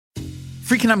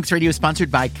Freakonomics Radio is sponsored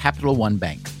by Capital One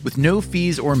Bank. With no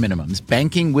fees or minimums,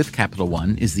 banking with Capital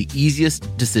One is the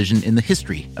easiest decision in the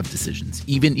history of decisions,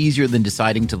 even easier than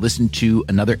deciding to listen to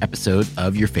another episode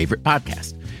of your favorite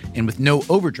podcast. And with no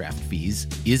overdraft fees,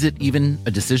 is it even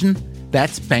a decision?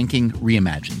 That's banking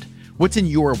reimagined. What's in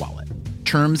your wallet?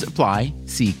 Terms apply.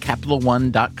 See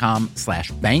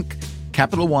CapitalOne.com/bank.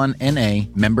 Capital One N.A.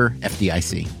 member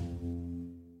FDIC.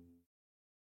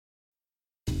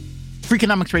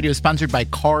 Freakonomics Radio is sponsored by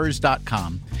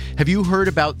Cars.com. Have you heard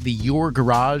about the Your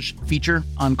Garage feature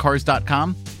on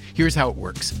Cars.com? Here's how it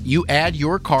works. You add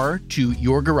your car to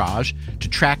your garage to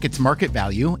track its market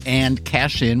value and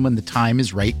cash in when the time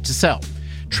is right to sell.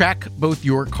 Track both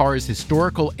your car's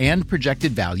historical and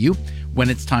projected value. When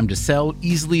it's time to sell,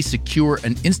 easily secure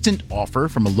an instant offer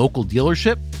from a local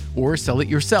dealership or sell it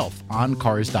yourself on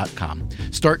Cars.com.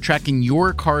 Start tracking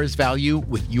your car's value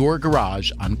with your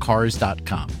garage on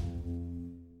Cars.com.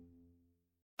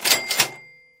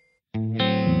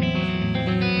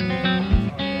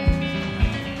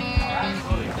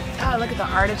 Oh, look at the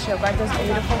artichoke. Aren't those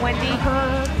beautiful, Wendy?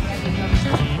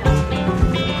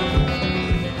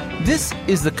 This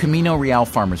is the Camino Real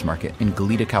Farmers Market in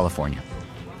Goleta, California.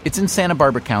 It's in Santa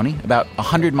Barbara County, about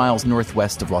 100 miles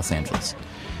northwest of Los Angeles.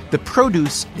 The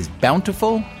produce is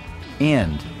bountiful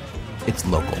and it's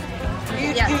local. You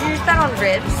use that on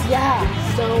ribs? Yeah,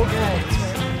 so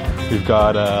good. We've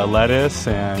got lettuce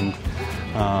and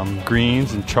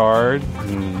greens and chard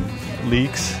and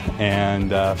leeks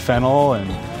and fennel and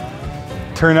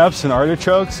turnips and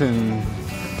artichokes and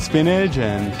spinach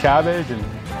and cabbage and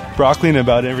broccoli and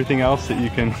about everything else that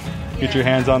you can get your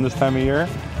hands on this time of year.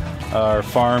 Our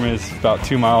farm is about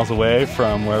 2 miles away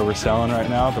from where we're selling right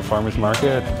now at the farmers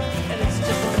market. And it's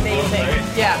just amazing.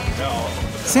 Yeah.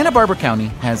 Santa Barbara County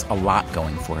has a lot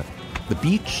going for it. The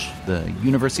beach, the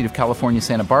University of California,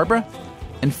 Santa Barbara,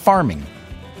 and farming.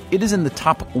 It is in the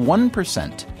top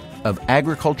 1% of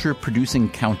agriculture-producing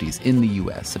counties in the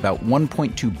U.S., about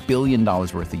 $1.2 billion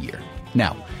worth a year.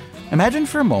 Now, imagine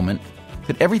for a moment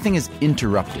that everything is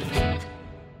interrupted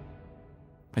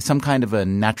by some kind of a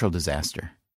natural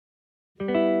disaster.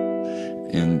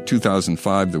 In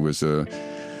 2005, there was a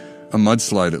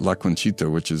mudslide at La Conchita,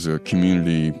 which is a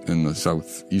community in the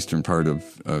southeastern part of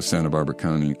Santa Barbara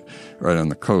County, right on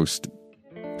the coast.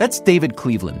 That's David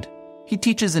Cleveland. He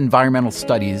teaches environmental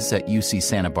studies at UC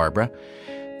Santa Barbara.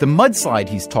 The mudslide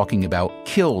he's talking about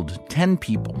killed 10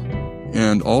 people.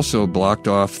 And also blocked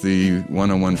off the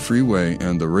 101 freeway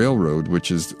and the railroad,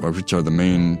 which are the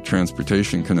main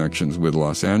transportation connections with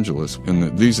Los Angeles.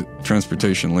 And these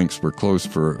transportation links were closed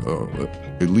for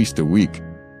at least a week.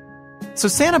 So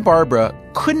Santa Barbara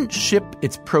couldn't ship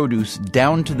its produce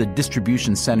down to the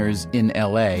distribution centers in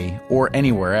L.A. or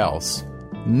anywhere else,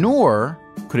 nor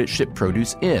could it ship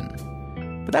produce in.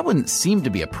 But that wouldn't seem to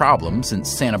be a problem since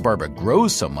Santa Barbara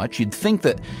grows so much. You'd think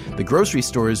that the grocery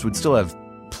stores would still have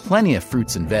plenty of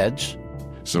fruits and veg.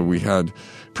 So we had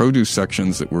produce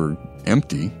sections that were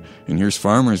empty, and here's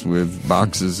farmers with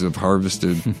boxes of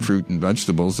harvested fruit and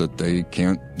vegetables that the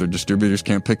distributors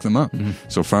can't pick them up. Mm-hmm.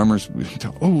 So farmers, we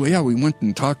went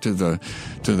and talked to the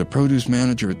produce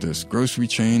manager at this grocery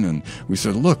chain, and we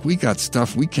said, look, we got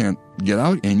stuff we can't get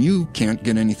out, and you can't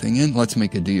get anything in. Let's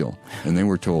make a deal. And they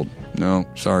were told, no,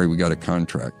 sorry, we got a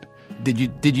contract.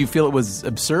 Did you feel it was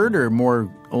absurd or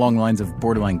more along the lines of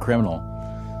borderline criminal?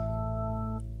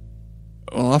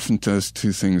 Well, often those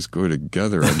two things go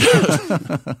together, I guess.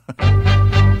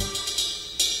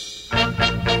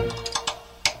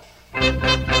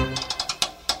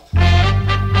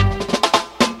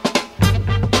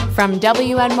 From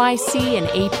WNYC and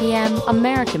APM,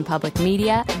 American Public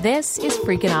Media, this is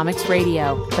Freakonomics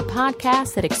Radio, the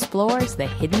podcast that explores the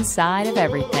hidden side of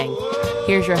everything.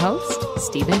 Here's your host,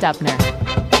 Stephen Dubner.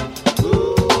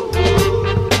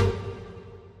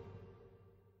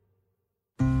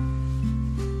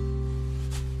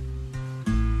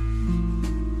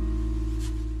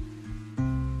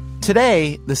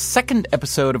 Today, the second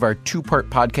episode of our two-part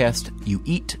podcast, You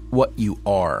Eat What You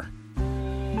Are.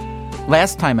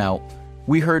 Last time out,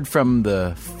 we heard from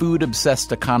the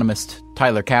food-obsessed economist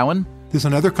Tyler Cowen. There's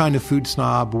another kind of food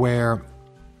snob where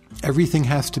everything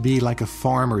has to be like a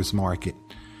farmer's market.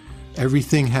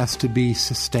 Everything has to be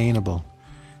sustainable.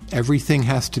 Everything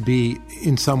has to be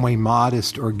in some way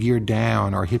modest or geared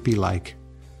down or hippie-like.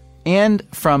 And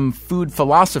from food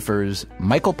philosophers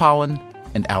Michael Pollan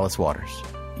and Alice Waters.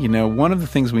 You know, one of the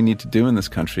things we need to do in this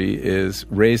country is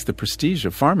raise the prestige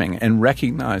of farming and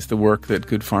recognize the work that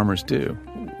good farmers do,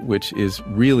 which is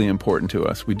really important to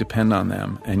us. We depend on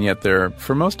them, and yet they're,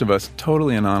 for most of us,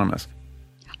 totally anonymous.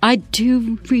 I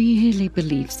do really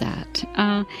believe that.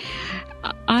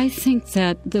 I think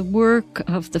that the work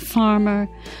of the farmer,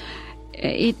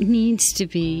 it needs to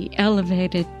be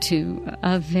elevated to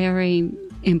a very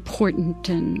important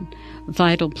and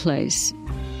vital place.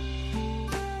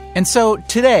 And so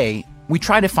today, we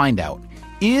try to find out,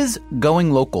 is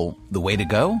going local the way to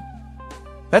go?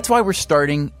 That's why we're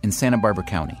starting in Santa Barbara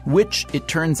County, which, it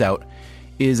turns out,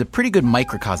 is a pretty good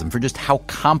microcosm for just how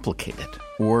complicated,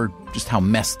 or just how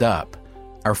messed up,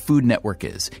 our food network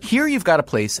is. Here you've got a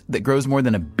place that grows more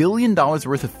than $1 billion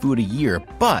worth of food a year,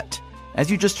 but,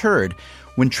 as you just heard,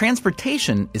 when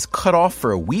transportation is cut off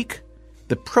for a week,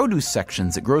 the produce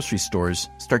sections at grocery stores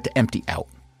start to empty out.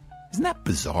 Isn't that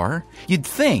bizarre? You'd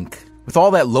think, with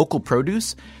all that local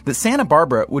produce, that Santa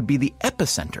Barbara would be the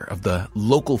epicenter of the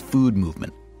local food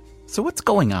movement. So what's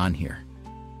going on here?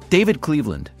 David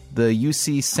Cleveland, the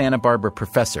UC Santa Barbara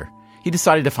professor, he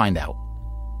decided to find out.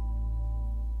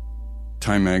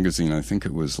 Time magazine, I think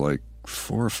it was like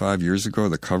 4 or 5 years ago,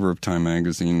 the cover of Time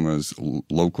magazine was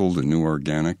local to new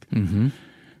organic. Mm-hmm.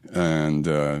 And,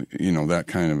 that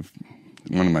kind of,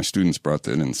 one of my students brought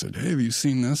that in and said, hey, have you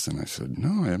seen this? And I said,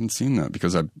 no, I haven't seen that,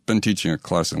 because I've been teaching a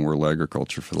class on world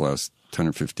agriculture for the last 10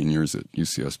 or 15 years at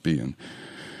UCSB.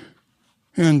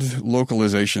 And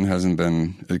localization hasn't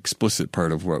been an explicit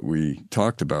part of what we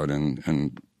talked about.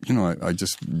 And I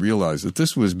just realized that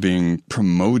this was being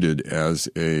promoted as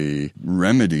a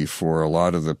remedy for a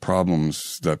lot of the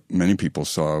problems that many people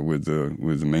saw with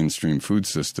the mainstream food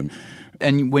system.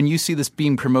 And when you see this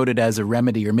being promoted as a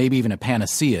remedy, or maybe even a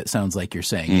panacea, it sounds like you're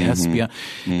saying, mm-hmm. Yes?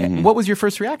 Mm-hmm. What was your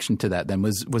first reaction to that then?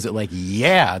 Was it like,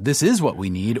 yeah, this is what we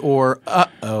need, or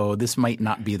uh-oh, this might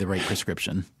not be the right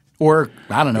prescription? Or,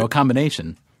 I don't know, a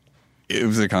combination? It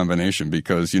was a combination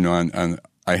because, I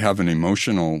have an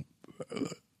emotional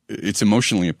it's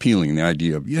emotionally appealing, the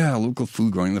idea of, local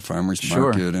food going to the farmer's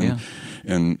market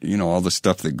and all the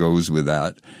stuff that goes with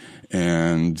that.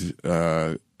 And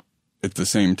at the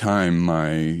same time,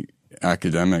 my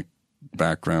academic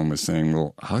background was saying,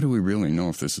 well, how do we really know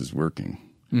if this is working?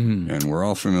 Mm-hmm. And we're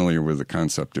all familiar with the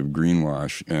concept of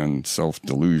greenwash and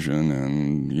self-delusion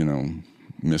and,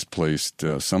 misplaced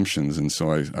assumptions. And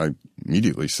so I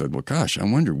immediately said, well, gosh, I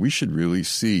wonder, we should really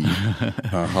see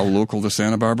how local the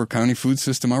Santa Barbara County food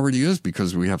system already is,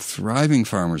 because we have thriving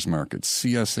farmers markets.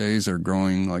 CSAs are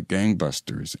growing like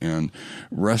gangbusters, and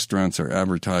restaurants are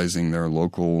advertising their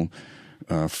local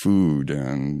food,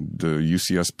 and the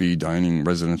UCSB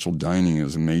residential dining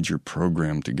is a major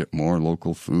program to get more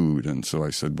local food. And so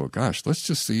I said, well, gosh, let's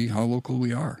just see how local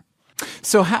we are.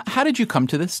 So how did you come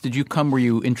to this? Were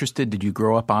you interested? Did you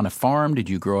grow up on a farm?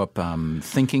 Did you grow up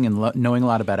thinking and knowing a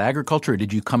lot about agriculture? Or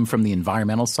did you come from the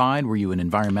environmental side? Were you an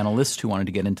environmentalist who wanted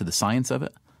to get into the science of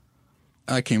it?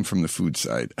 I came from the food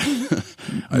side.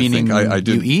 Meaning I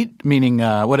did. You eat? Meaning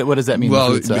what does that mean?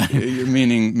 Well, the food side?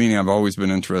 meaning I've always been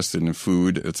interested in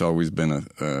food. It's always been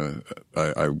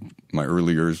my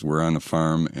early years were on a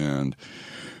farm, and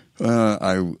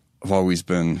I've always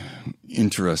been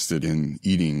interested in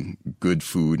eating good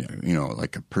food,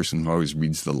 like a person who always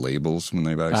reads the labels when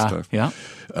they buy stuff. Yeah.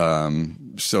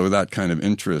 So that kind of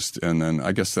interest. And then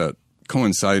I guess that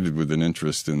coincided with an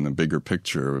interest in the bigger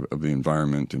picture of the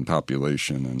environment and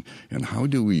population and how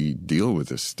do we deal with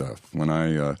this stuff. When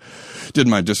I did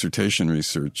my dissertation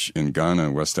research in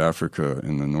Ghana, West Africa,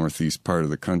 in the northeast part of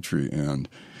the country, and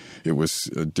it was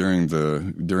during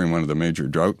one of the major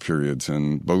drought periods,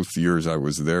 and both years I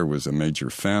was there was a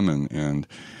major famine, and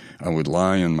I would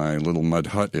lie in my little mud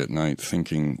hut at night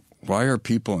thinking, why are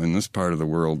people in this part of the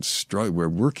world struggling? We're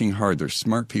working hard. There's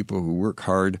smart people who work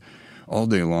hard all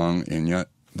day long, and yet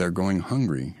they're going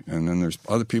hungry. And then there's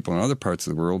other people in other parts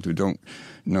of the world who don't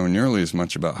know nearly as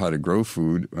much about how to grow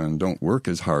food and don't work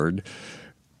as hard,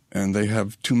 and they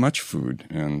have too much food.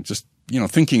 And just,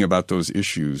 thinking about those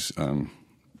issues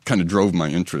kind of drove my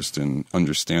interest in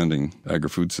understanding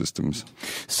agri-food systems.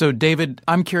 So, David,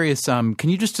 I'm curious, can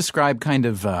you just describe kind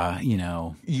of,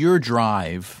 your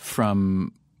drive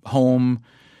from home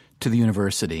to the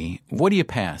university? What do you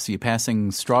pass? Are you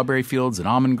passing strawberry fields and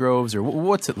almond groves, or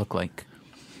what's it look like?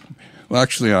 Well,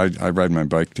 actually, I ride my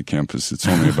bike to campus. It's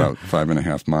only about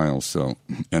 5.5 miles.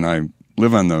 And I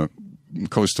live on the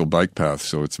coastal bike path,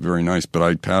 so it's very nice. But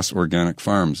I pass organic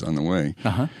farms on the way.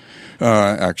 Uh-huh.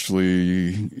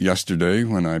 Actually, yesterday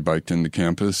when I biked into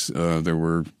campus, there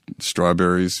were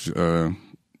strawberries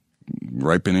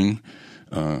ripening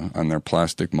on their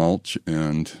plastic mulch,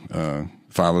 and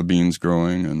fava beans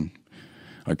growing, and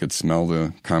I could smell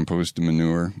the compost and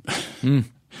manure.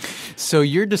 So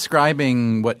you're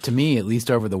describing what, to me, at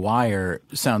least over the wire,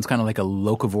 sounds kind of like a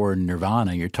locavore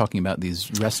nirvana. You're talking about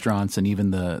these restaurants, and even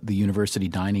the university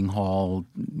dining hall,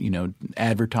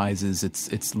 advertises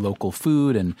its local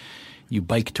food, and you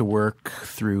bike to work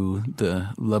through the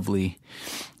lovely,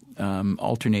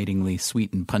 alternatingly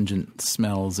sweet and pungent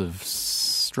smells of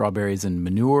strawberries and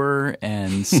manure,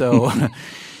 and so.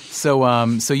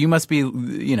 So you must be,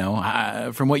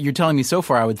 from what you're telling me so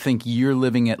far, I would think you're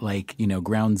living at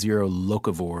ground zero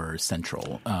locavore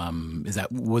central.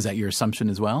 Was that your assumption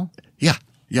as well? Yeah.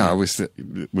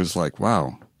 It was like,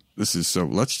 wow, this is so.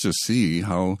 Let's just see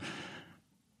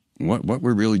what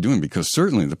we're really doing, because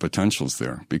certainly the potential's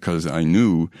there. Because I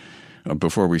knew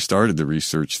before we started the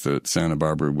research that Santa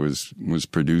Barbara was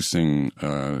producing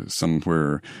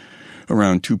somewhere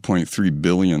around 2.3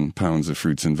 billion pounds of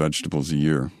fruits and vegetables a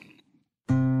year.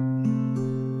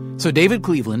 So David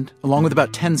Cleveland, along with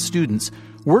about 10 students,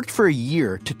 worked for a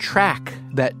year to track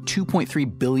that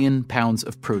 2.3 billion pounds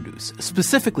of produce,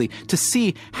 specifically to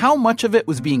see how much of it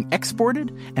was being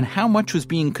exported and how much was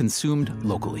being consumed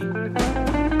locally.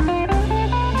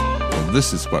 Well,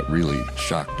 this is what really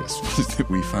shocked us, was that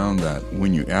we found that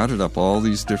when you added up all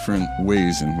these different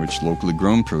ways in which locally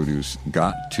grown produce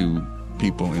got to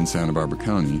people in Santa Barbara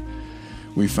County,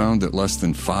 we found that less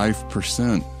than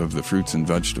 5% of the fruits and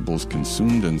vegetables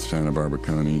consumed in Santa Barbara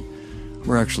County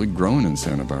were actually grown in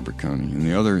Santa Barbara County, and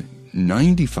the other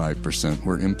 95%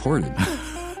 were imported.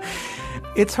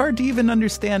 It's hard to even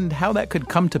understand how that could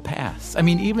come to pass. I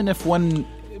mean, even if one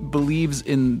believes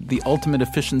in the ultimate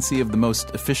efficiency of the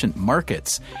most efficient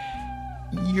markets,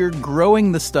 you're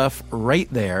growing the stuff right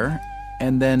there,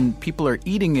 and then people are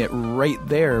eating it right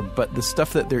there, but the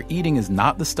stuff that they're eating is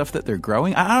not the stuff that they're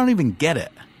growing? I don't even get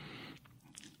it.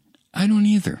 I don't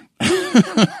either.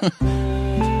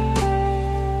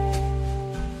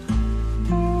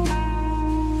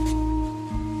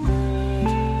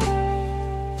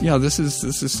 Yeah, this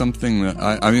is something that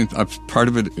I mean, part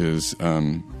of it is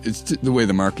it's the way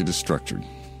the market is structured.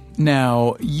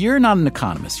 Now, you're not an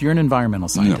economist. You're an environmental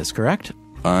scientist, correct?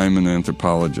 I'm an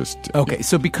anthropologist. Okay,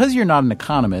 so because you're not an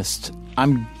economist,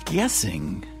 I'm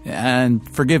guessing, and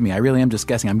forgive me, I really am just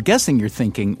guessing, I'm guessing you're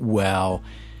thinking, well,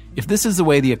 if this is the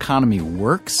way the economy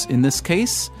works in this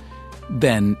case,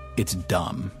 then it's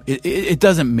dumb. It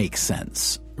doesn't make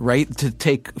sense, right? To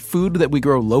take food that we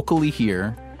grow locally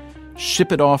here,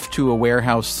 ship it off to a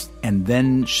warehouse, and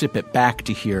then ship it back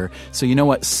to here. So you know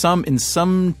what? In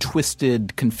some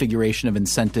twisted configuration of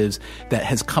incentives that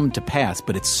has come to pass,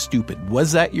 but it's stupid.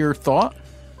 Was that your thought?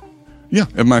 Yeah,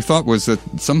 and my thought was that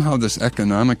somehow this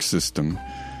economic system,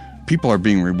 people are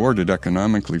being rewarded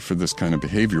economically for this kind of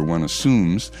behavior, one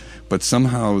assumes, but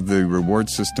somehow the reward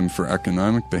system for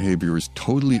economic behavior is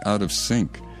totally out of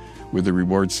sync with the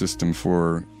reward system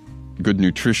for good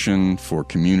nutrition, for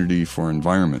community, for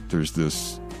environment. There's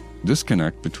this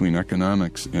disconnect between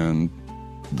economics and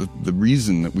the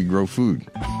reason that we grow food.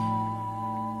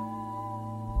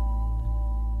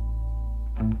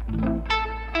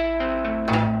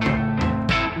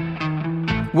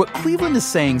 What Cleveland is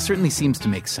saying certainly seems to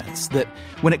make sense, that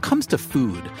when it comes to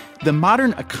food, the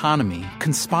modern economy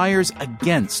conspires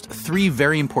against three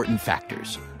very important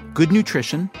factors: good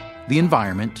nutrition, the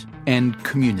environment, and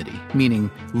community,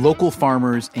 meaning local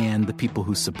farmers and the people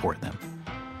who support them.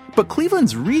 But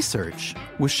Cleveland's research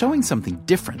was showing something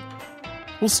different.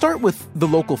 We'll start with the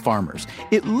local farmers.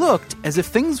 It looked as if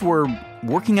things were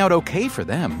working out okay for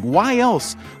them. Why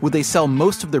else would they sell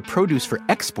most of their produce for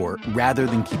export rather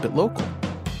than keep it local?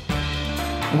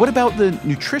 And what about the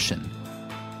nutrition?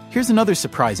 Here's another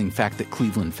surprising fact that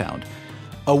Cleveland found.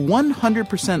 A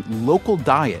 100% local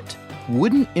diet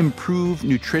wouldn't improve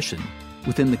nutrition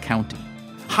within the county.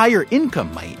 Higher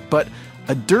income might, but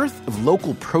a dearth of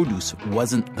local produce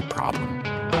wasn't the problem.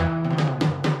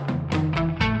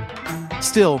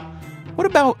 Still, what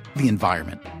about the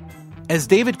environment? As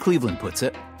David Cleveland puts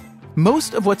it,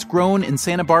 most of what's grown in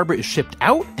Santa Barbara is shipped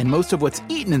out, and most of what's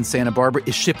eaten in Santa Barbara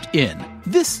is shipped in.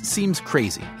 This seems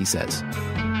crazy, he says.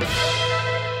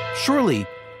 Surely,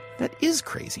 that is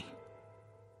crazy,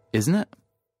 isn't it?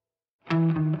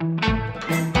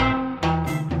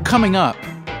 Coming up,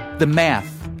 the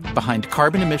math behind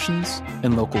carbon emissions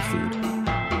and local food.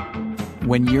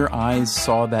 When your eyes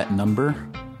saw that number,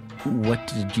 what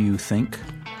did you think?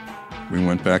 We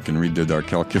went back and redid our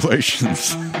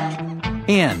calculations.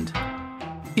 And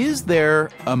is there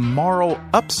a moral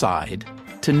upside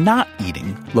to not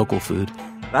eating local food?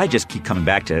 I just keep coming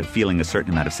back to feeling a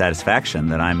certain amount of satisfaction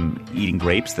that I'm eating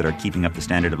grapes that are keeping up the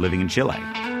standard of living in Chile.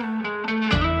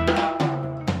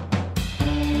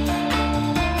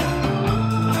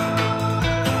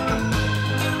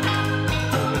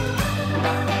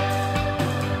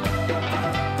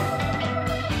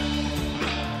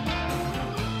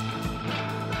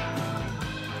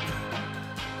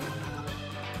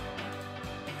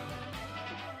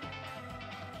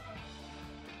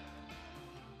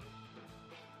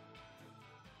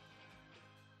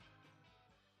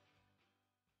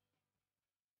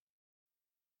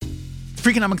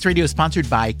 Freakonomics Radio is sponsored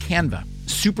by Canva.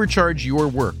 Supercharge your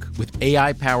work with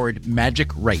AI-powered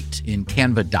Magic Write in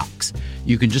Canva Docs.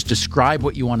 You can just describe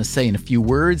what you want to say in a few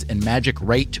words, and Magic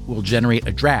Write will generate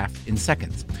a draft in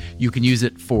seconds. You can use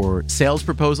it for sales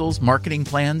proposals, marketing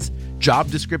plans, job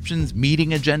descriptions,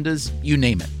 meeting agendas, you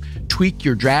name it. Tweak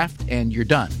your draft and you're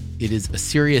done. It is a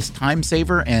serious time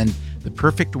saver and the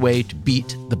perfect way to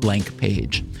beat the blank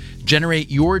page. Generate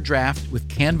your draft with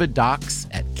Canva Docs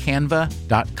at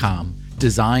canva.com.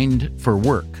 Designed for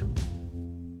work.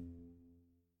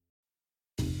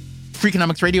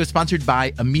 Freakonomics Radio is sponsored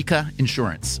by Amica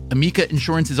Insurance. Amica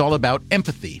Insurance is all about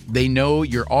empathy. They know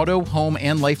your auto, home,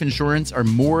 and life insurance are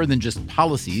more than just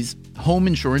policies. Home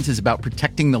insurance is about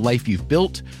protecting the life you've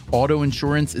built. Auto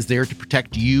insurance is there to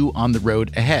protect you on the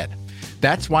road ahead.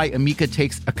 That's why Amica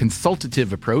takes a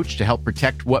consultative approach to help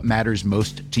protect what matters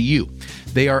most to you.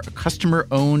 They are a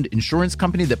customer-owned insurance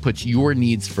company that puts your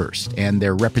needs first, and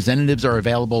their representatives are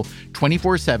available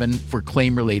 24/7 for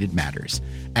claim-related matters.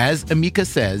 As Amica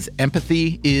says,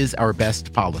 empathy is our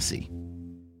best policy.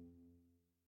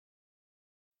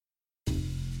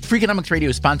 Freakonomics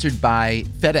Radio is sponsored by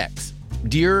FedEx.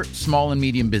 Dear small and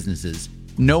medium businesses,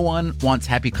 no one wants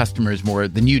happy customers more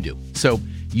than you do. So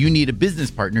you need a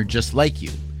business partner just like you,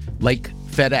 like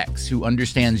FedEx, who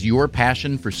understands your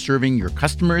passion for serving your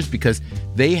customers because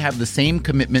they have the same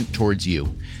commitment towards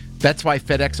you. That's why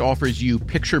FedEx offers you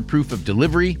picture proof of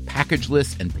delivery,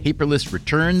 packageless and paperless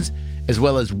returns, as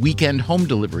well as weekend home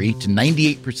delivery to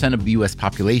 98% of the U.S.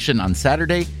 population on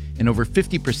Saturday and over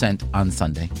 50% on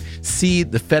Sunday. See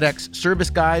the FedEx service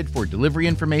guide for delivery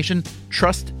information.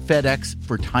 Trust FedEx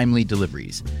for timely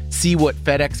deliveries. See what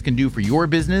FedEx can do for your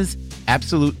business.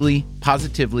 Absolutely,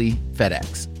 positively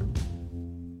FedEx.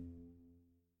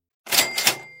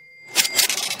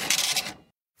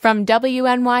 From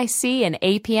WNYC and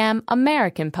APM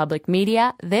American Public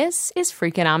Media, this is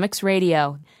Freakonomics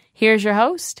Radio. Here's your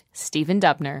host, Stephen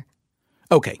Dubner.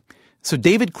 Okay, so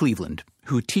David Cleveland,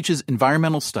 who teaches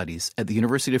environmental studies at the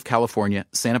University of California,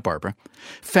 Santa Barbara,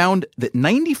 found that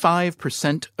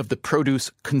 95% of the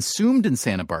produce consumed in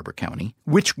Santa Barbara County,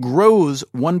 which grows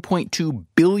 $1.2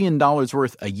 billion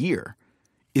worth a year,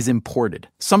 is imported,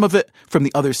 some of it from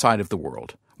the other side of the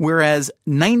world, whereas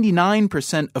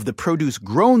 99% of the produce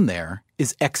grown there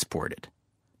is exported.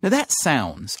 Now that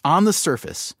sounds, on the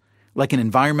surface, like an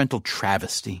environmental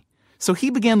travesty. So he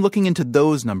began looking into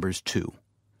those numbers too.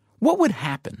 What would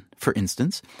happen, for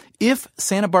instance, if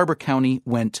Santa Barbara County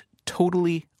went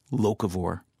totally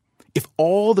locavore? If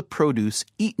all the produce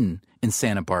eaten in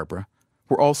Santa Barbara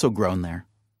were also grown there?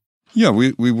 Yeah,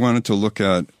 we wanted to look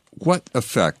at what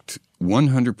effect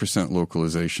 100%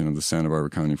 localization of the Santa Barbara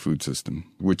County food system,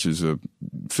 which is a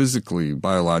physically,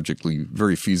 biologically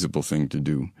very feasible thing to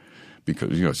do. Because,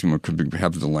 could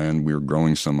have the land, we were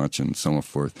growing so much and so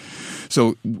forth.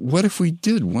 So what if we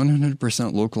did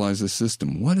 100% localize the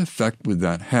system? What effect would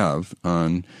that have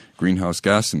on greenhouse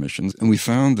gas emissions? And we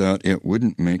found that it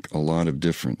wouldn't make a lot of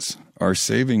difference. Our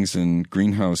savings in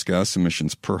greenhouse gas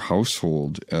emissions per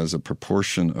household as a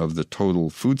proportion of the total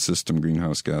food system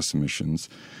greenhouse gas emissions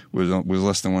was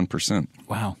less than 1%.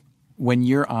 Wow. When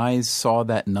your eyes saw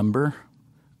that number,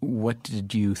 what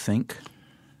did you think?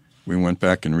 We went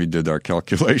back and redid our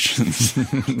calculations.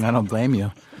 I don't blame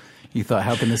you. You thought,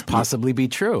 how can this possibly be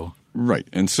true? Right.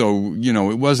 And so,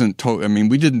 it wasn't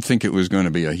we didn't think it was going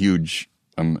to be a huge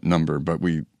number, but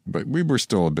we were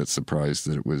still a bit surprised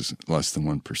that it was less than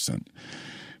 1%.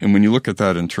 And when you look at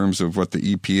that in terms of what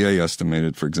the EPA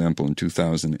estimated, for example, in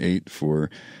 2008 for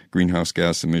greenhouse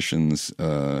gas emissions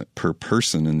per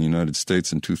person in the United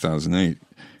States in 2008,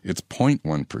 it's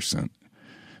 0.1%.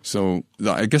 So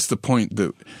I guess the point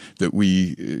that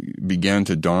we began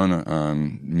to dawn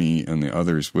on me and the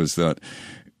others was that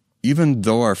even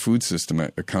though our food system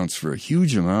accounts for a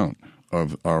huge amount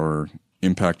of our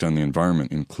impact on the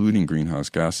environment, including greenhouse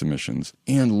gas emissions,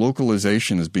 and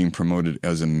localization is being promoted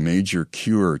as a major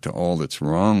cure to all that's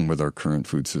wrong with our current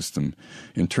food system,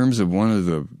 in terms of one of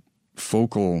the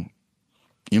focal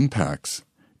impacts,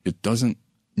 it doesn't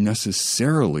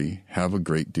necessarily have a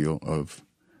great deal of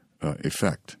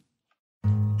effect.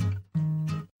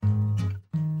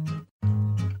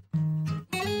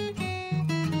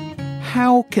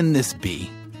 How can this be?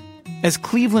 As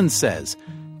Cleveland says,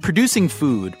 producing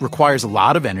food requires a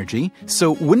lot of energy,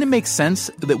 so wouldn't it make sense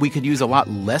that we could use a lot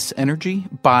less energy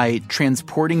by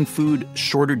transporting food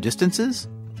shorter distances?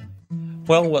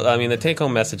 Well, the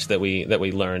take-home message that we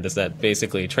learned is that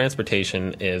basically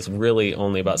transportation is really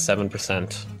only about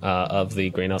 7% of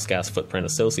the greenhouse gas footprint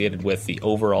associated with the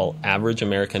overall average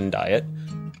American diet.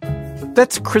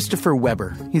 That's Christopher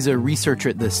Weber. He's a researcher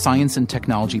at the Science and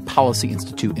Technology Policy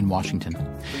Institute in Washington.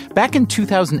 Back in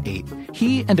 2008,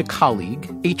 he and a colleague,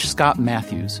 H. Scott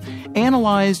Matthews,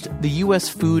 analyzed the U.S.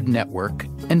 Food Network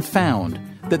and found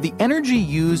that the energy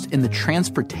used in the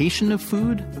transportation of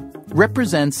food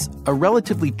represents a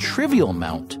relatively trivial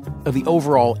amount of the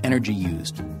overall energy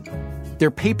used.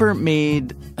 Their paper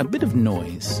made a bit of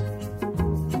noise.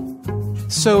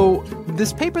 So,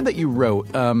 this paper that you wrote,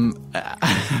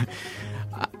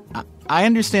 I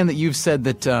understand that you've said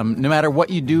that no matter what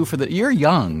you do you're a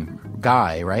young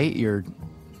guy, right? You're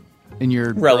in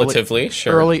your relatively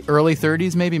early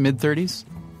 30s, maybe mid 30s.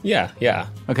 Yeah.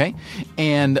 Okay,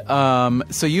 and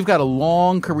so you've got a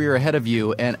long career ahead of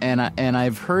you, and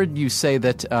I've heard you say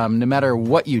that no matter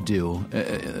what you do,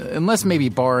 unless maybe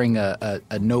barring a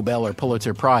Nobel or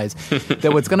Pulitzer Prize,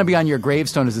 that what's going to be on your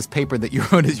gravestone is this paper that you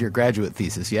wrote as your graduate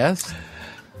thesis. Yes.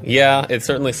 Yeah, it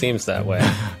certainly seems that way.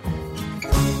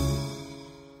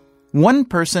 One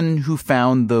person who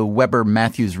found the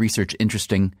Weber-Matthews research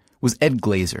interesting was Ed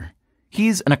Glaeser.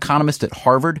 He's an economist at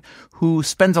Harvard who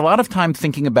spends a lot of time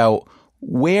thinking about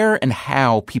where and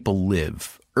how people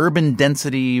live, urban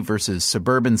density versus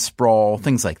suburban sprawl,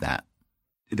 things like that.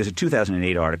 There's a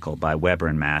 2008 article by Weber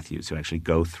and Matthews who actually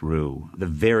go through the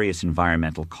various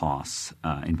environmental costs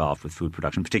involved with food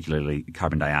production, particularly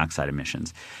carbon dioxide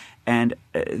emissions. And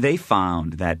they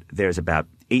found that there's about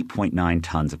 8.9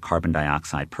 tons of carbon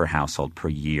dioxide per household per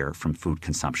year from food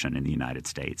consumption in the United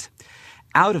States.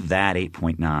 Out of that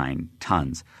 8.9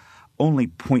 tons, only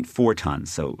 0.4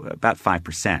 tons, so about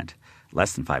 5%,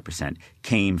 less than 5%,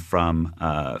 came from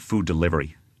food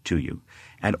delivery to you.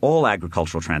 And all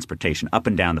agricultural transportation up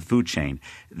and down the food chain,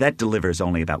 that delivers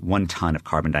only about 1 ton of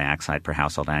carbon dioxide per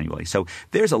household annually. So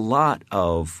there's a lot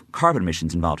of carbon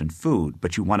emissions involved in food,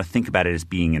 but you want to think about it as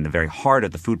being in the very heart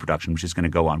of the food production, which is going to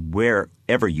go on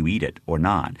wherever you eat it or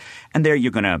not. And there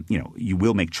you're going to, you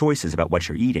will make choices about what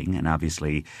you're eating. And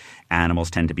obviously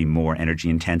animals tend to be more energy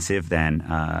intensive than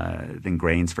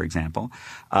grains, for example.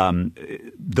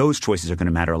 Those choices are going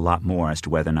to matter a lot more as to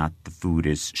whether or not the food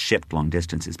is shipped long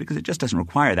distances, because it just doesn't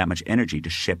require that much energy to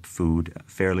ship food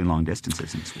fairly long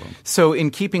distances in this world. So in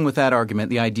keeping with that argument,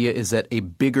 the idea is that a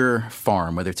bigger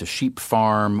farm, whether it's a sheep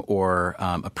farm or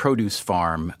a produce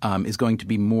farm, is going to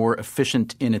be more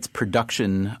efficient in its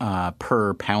production per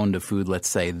pound of food, let's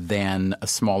say, than a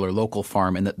smaller local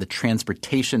farm, and that the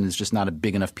transportation is just not a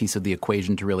big enough piece of the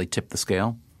equation to really tip the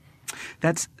scale?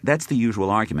 That's the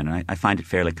usual argument, and I find it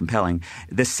fairly compelling.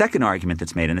 The second argument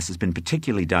that's made, and this has been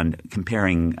particularly done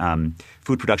comparing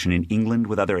food production in England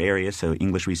with other areas, so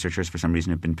English researchers for some reason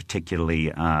have been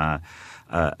particularly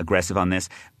aggressive on this,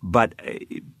 but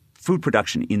food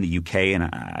production in the UK, and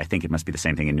I think it must be the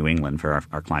same thing in New England, for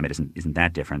our climate isn't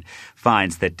that different,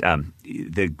 finds that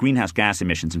the greenhouse gas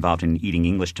emissions involved in eating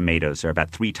English tomatoes are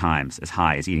about 3 times as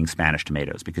high as eating Spanish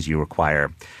tomatoes, because you require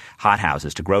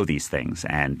hothouses to grow these things,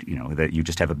 and that you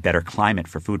just have a better climate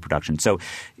for food production. So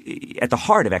at the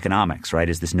heart of economics, right,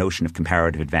 is this notion of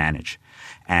comparative advantage.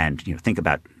 And think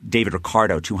about David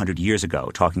Ricardo 200 years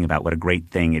ago talking about what a great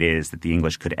thing it is that the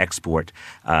English could export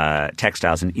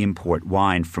textiles and import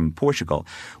wine from Portugal.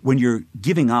 When you're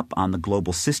giving up on the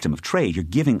global system of trade, you're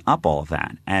giving up all of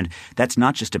that. And that's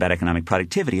not just about economic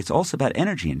productivity. It's also about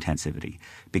energy intensivity,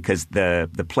 because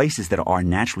the places that are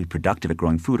naturally productive at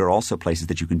growing food are also places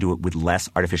that you can do it with less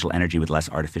artificial energy, with less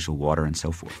artificial water, and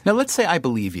so forth. Now, let's say I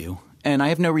believe you, and I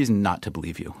have no reason not to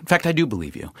believe you. In fact, I do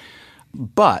believe you.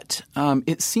 But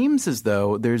it seems as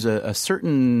though there's a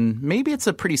certain – maybe it's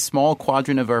a pretty small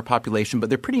quadrant of our population, but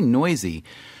they're pretty noisy,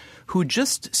 who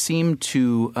just seem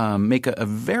to make a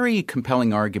very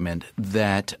compelling argument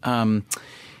that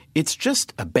it's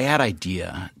just a bad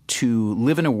idea to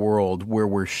live in a world where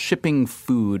we're shipping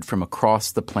food from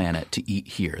across the planet to eat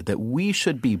here, that we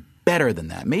should be better than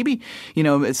that. Maybe,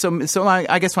 so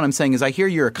I guess what I'm saying is I hear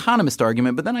your economist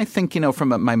argument, but then I think, from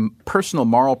my personal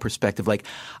moral perspective, like,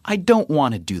 I don't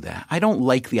want to do that. I don't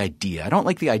like the idea. I don't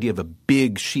like the idea of a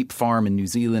big sheep farm in New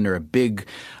Zealand or a big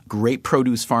grape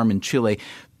produce farm in Chile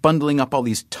bundling up all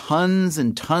these tons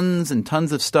and tons and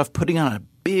tons of stuff, putting on a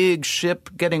big ship,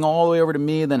 getting all the way over to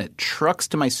me, then it trucks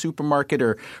to my supermarket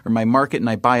or my market and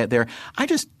I buy it there. I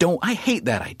hate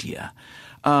that idea.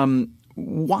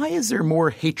 Why is there more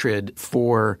hatred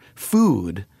for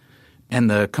food and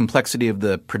the complexity of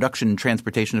the production and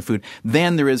transportation of food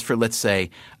than there is for, let's say,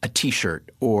 a T-shirt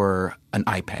or an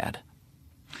iPad?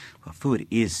 Well, food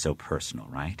is so personal,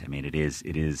 right? I mean, it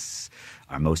is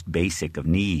our most basic of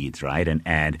needs, right?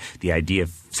 And the idea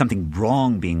of something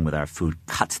wrong being with our food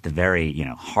cuts the very,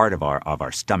 heart of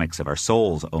our stomachs, of our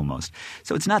souls almost.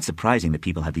 So it's not surprising that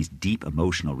people have these deep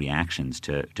emotional reactions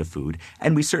to food.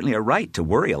 And we certainly are right to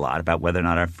worry a lot about whether or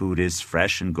not our food is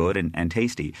fresh and good and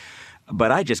tasty. But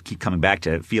I just keep coming back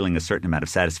to feeling a certain amount of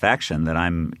satisfaction that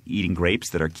I'm eating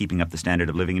grapes that are keeping up the standard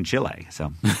of living in Chile.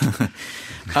 So,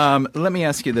 let me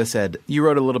ask you this, Ed. You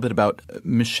wrote a little bit about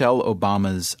Michelle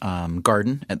Obama's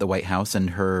garden at the White House and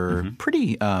her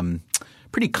pretty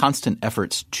constant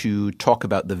efforts to talk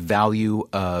about the value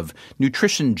of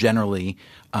nutrition generally,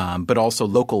 but also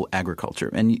local agriculture.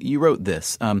 And you wrote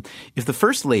this: if the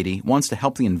First Lady wants to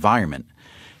help the environment,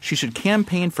 she should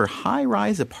campaign for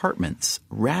high-rise apartments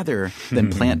rather than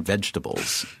plant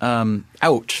vegetables.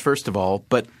 Ouch, first of all,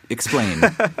 but explain.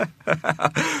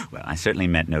 Well, I certainly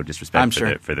meant no disrespect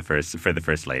for the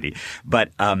first lady,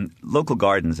 but local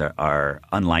gardens are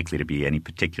unlikely to be any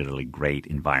particularly great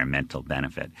environmental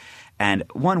benefit. And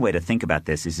one way to think about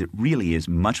this is it really is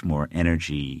much more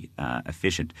energy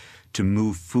efficient to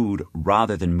move food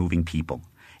rather than moving people.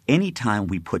 Anytime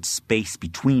we put space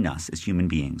between us as human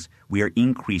beings, we are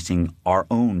increasing our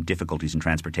own difficulties in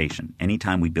transportation.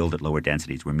 Anytime we build at lower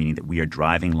densities, we're meaning that we are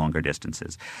driving longer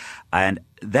distances. And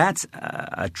that's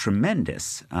a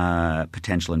tremendous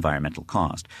potential environmental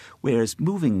cost, whereas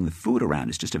moving the food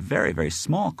around is just a very, very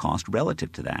small cost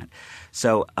relative to that.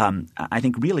 So I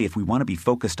think really if we want to be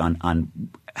focused on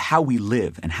how we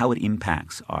live and how it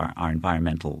impacts our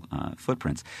environmental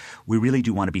footprints, we really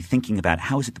do want to be thinking about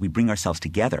how is it that we bring ourselves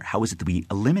together? How is it that we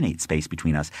eliminate space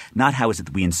between us? Not how is it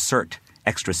that we insert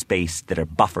extra space that are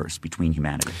buffers between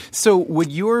humanity. So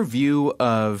would your view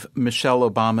of Michelle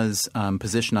Obama's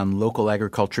position on local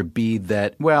agriculture be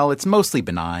that, well, it's mostly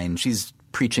benign? She's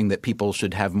preaching that people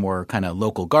should have more kind of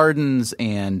local gardens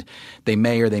and they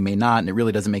may or they may not, and it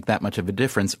really doesn't make that much of a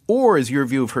difference? Or is your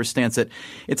view of her stance that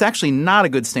it's actually not a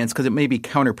good stance because it may be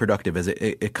counterproductive as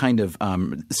it kind of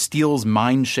steals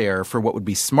mind share for what would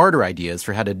be smarter ideas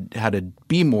for how to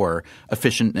be more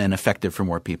efficient and effective for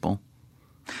more people?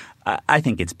 I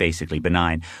think it's basically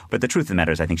benign. But the truth of the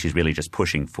matter is I think she's really just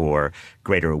pushing for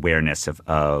greater awareness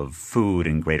of food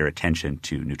and greater attention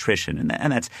to nutrition.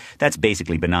 And that's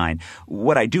basically benign.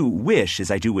 What I do wish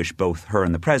is both her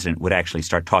and the president would actually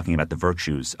start talking about the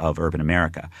virtues of urban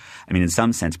America. I mean, in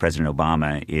some sense, President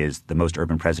Obama is the most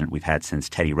urban president we've had since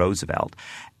Teddy Roosevelt.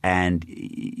 And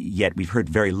yet we've heard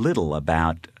very little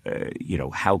about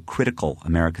how critical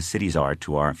America's cities are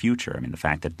to our future. I mean, the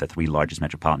fact that the three largest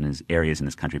metropolitan areas in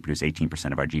this country produce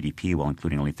 18% of our GDP while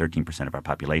including only 13% of our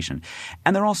population.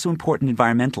 And they're also important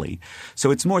environmentally.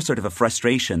 So it's more sort of a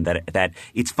frustration that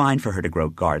it's fine for her to grow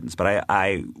gardens. But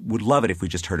I would love it if we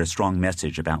just heard a strong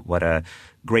message about what a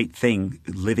great thing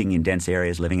living in dense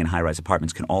areas, living in high-rise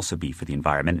apartments can also be for the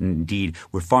environment. And indeed,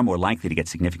 we're far more likely to get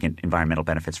significant environmental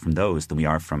benefits from those than we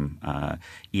are from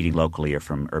eating locally or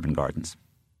from urban gardens.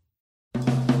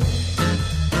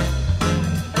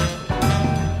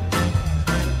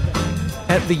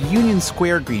 At the Union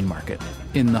Square Green Market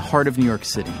in the heart of New York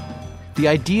City, the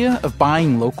idea of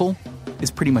buying local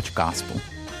is pretty much gospel.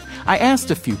 I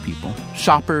asked a few people,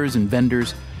 shoppers and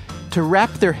vendors, to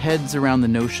wrap their heads around the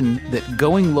notion that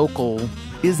going local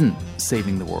isn't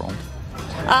saving the world.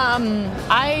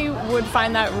 I would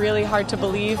find that really hard to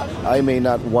believe. I may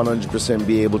not 100%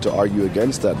 be able to argue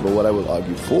against that, but what I would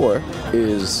argue for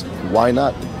is why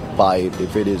not buy it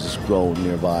if it is grown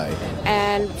nearby?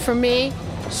 And for me,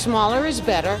 smaller is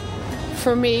better.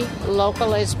 For me,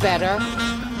 local is better.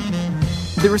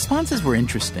 The responses were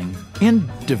interesting and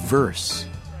diverse.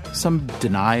 Some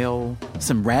denial,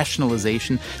 some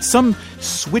rationalization, some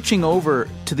switching over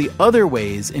to the other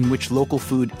ways in which local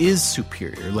food is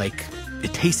superior, like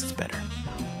it tastes better.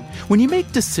 When you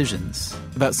make decisions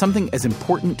about something as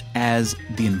important as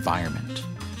the environment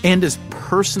and as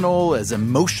personal, as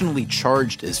emotionally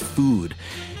charged as food,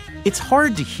 it's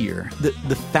hard to hear that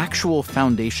the factual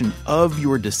foundation of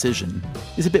your decision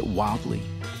is a bit wobbly.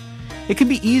 It can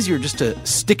be easier just to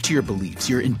stick to your beliefs,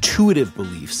 your intuitive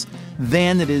beliefs,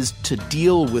 than it is to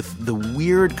deal with the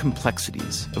weird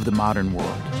complexities of the modern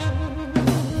world.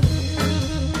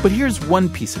 But here's one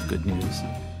piece of good news.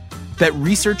 That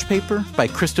research paper by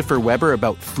Christopher Weber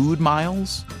about food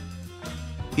miles,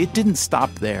 it didn't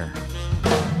stop there.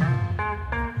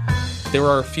 There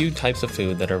are a few types of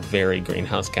food that are very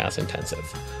greenhouse gas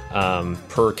intensive,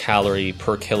 per calorie,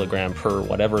 per kilogram, per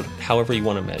whatever, however you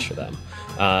want to measure them.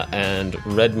 And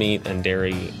red meat and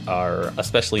dairy are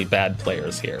especially bad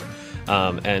players here.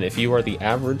 And if you are the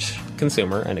average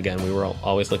consumer, and again, we were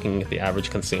always looking at the average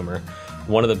consumer,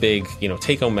 one of the big,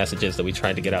 take-home messages that we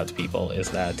tried to get out to people is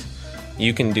that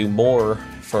you can do more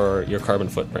for your carbon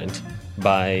footprint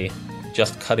by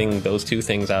just cutting those two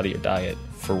things out of your diet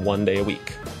for 1 day a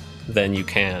week than you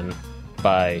can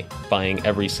by buying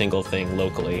every single thing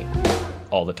locally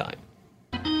all the time.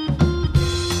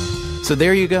 So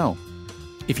there you go.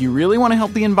 If you really want to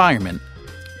help the environment,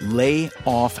 lay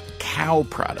off cow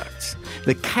products.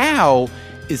 The cow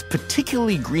is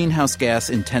particularly greenhouse gas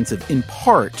intensive in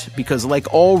part because,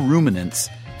 like all ruminants,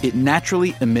 it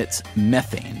naturally emits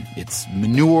methane. It's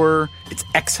manure, it's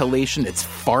exhalation, it's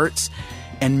farts.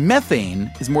 And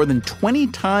methane is more than 20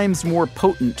 times more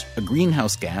potent a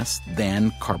greenhouse gas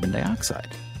than carbon dioxide.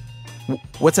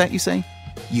 What's that, you say?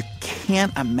 You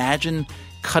can't imagine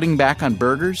cutting back on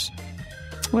burgers?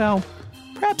 Well,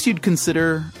 perhaps you'd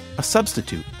consider a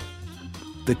substitute.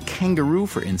 The kangaroo,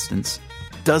 for instance,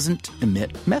 doesn't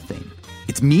emit methane.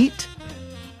 It's meat,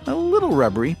 a little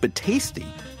rubbery, but tasty.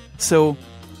 So,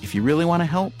 if you really want to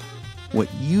help, what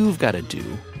you've got to do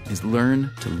is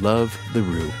learn to love the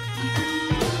roo.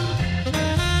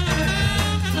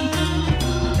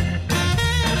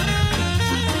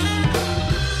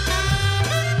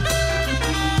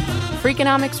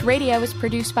 Freakonomics Radio is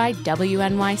produced by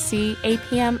WNYC,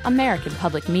 APM, American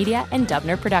Public Media, and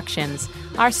Dubner Productions.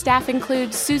 Our staff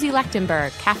includes Susie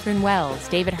Lechtenberg, Catherine Wells,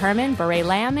 David Herman, Beret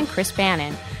Lamb, and Chris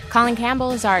Bannon. Colin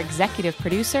Campbell is our executive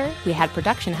producer. We had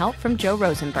production help from Joe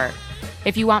Rosenberg.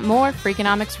 If you want more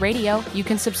Freakonomics Radio, you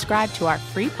can subscribe to our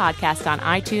free podcast on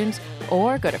iTunes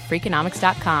or go to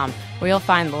Freakonomics.com, where you'll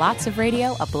find lots of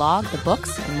radio, a blog, the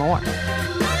books, and more.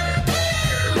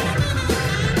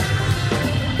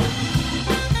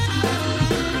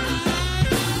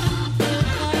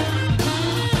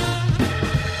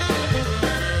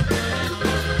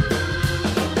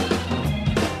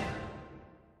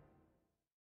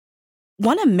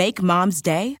 Want to make Mom's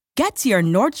day? Get to your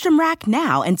Nordstrom Rack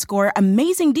now and score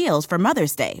amazing deals for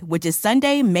Mother's Day, which is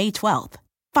Sunday, May 12th.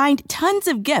 Find tons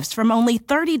of gifts from only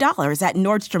 $30 at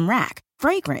Nordstrom Rack.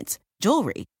 Fragrance,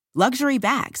 jewelry, luxury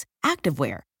bags,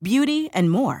 activewear, beauty,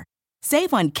 and more.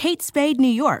 Save on Kate Spade New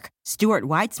York, Stuart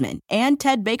Weitzman, and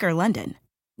Ted Baker London.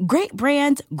 Great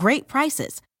brands, great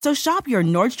prices. So shop your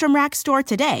Nordstrom Rack store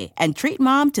today and treat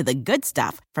Mom to the good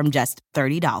stuff from just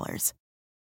 $30.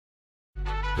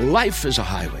 Life is a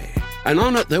highway, and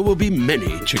on it there will be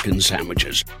many chicken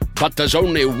sandwiches. But there's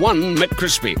only one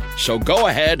McCrispy. So go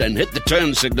ahead and hit the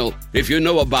turn signal if you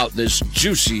know about this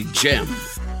juicy gem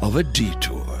of a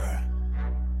detour.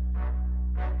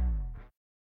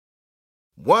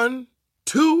 1,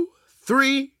 2,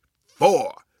 3,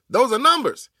 4. Those are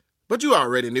numbers. But you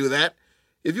already knew that.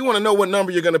 If you want to know what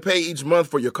number you're going to pay each month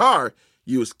for your car,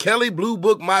 use Kelley Blue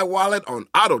Book My Wallet on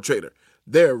AutoTrader.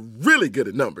 They're really good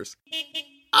at numbers.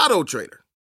 AutoTrader.